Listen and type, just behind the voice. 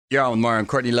You're on with Mario and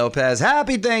Courtney Lopez.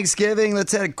 Happy Thanksgiving.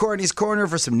 Let's head to Courtney's Corner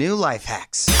for some new life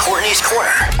hacks. Courtney's Corner.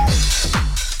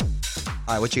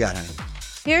 All right, what you got, honey?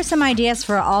 Here are some ideas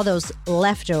for all those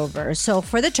leftovers. So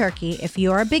for the turkey, if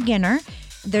you're a beginner,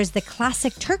 there's the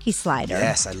classic turkey slider.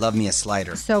 Yes, I love me a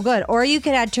slider. So good. Or you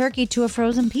could add turkey to a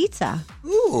frozen pizza.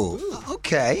 Ooh,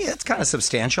 okay. That's kind of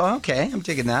substantial. Okay, I'm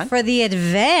digging that. For the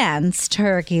advanced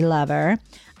turkey lover,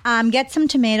 get some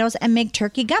tomatoes and make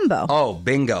turkey gumbo. Oh,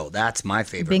 bingo. That's my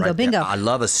favorite. Bingo, right there. bingo. I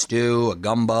love a stew, a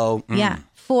gumbo. Yeah.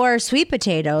 For sweet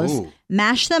potatoes,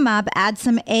 mash them up, add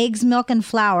some eggs, milk, and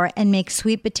flour, and make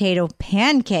sweet potato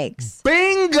pancakes.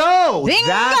 Bingo! Bingo!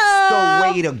 That's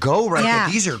the way to go right Yeah.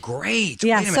 there. These are great.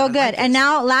 Yeah, Wait a minute, so I good. like And this.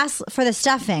 now last for the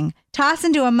stuffing. Toss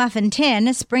into a muffin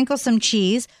tin, sprinkle some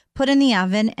cheese, put in the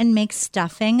oven, and make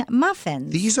stuffing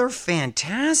muffins. These are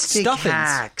fantastic Stuffins.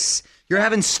 hacks. You're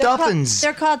having stuffins.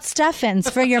 They're called stuffins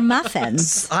for your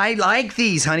muffins. I like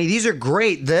these, honey. These are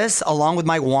great. This, along with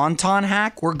my wonton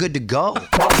hack, we're good to go.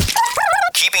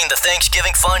 Keeping the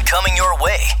Thanksgiving fun coming your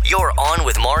way. You're on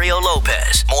with Mario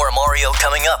Lopez. More Mario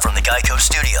coming up from the Geico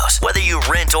Studios. Whether you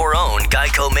rent or own,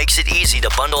 Geico makes it easy to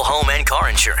bundle home and car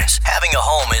insurance. Having a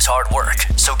home is hard work,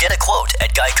 so get a quote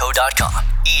at geico.com.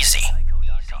 Easy.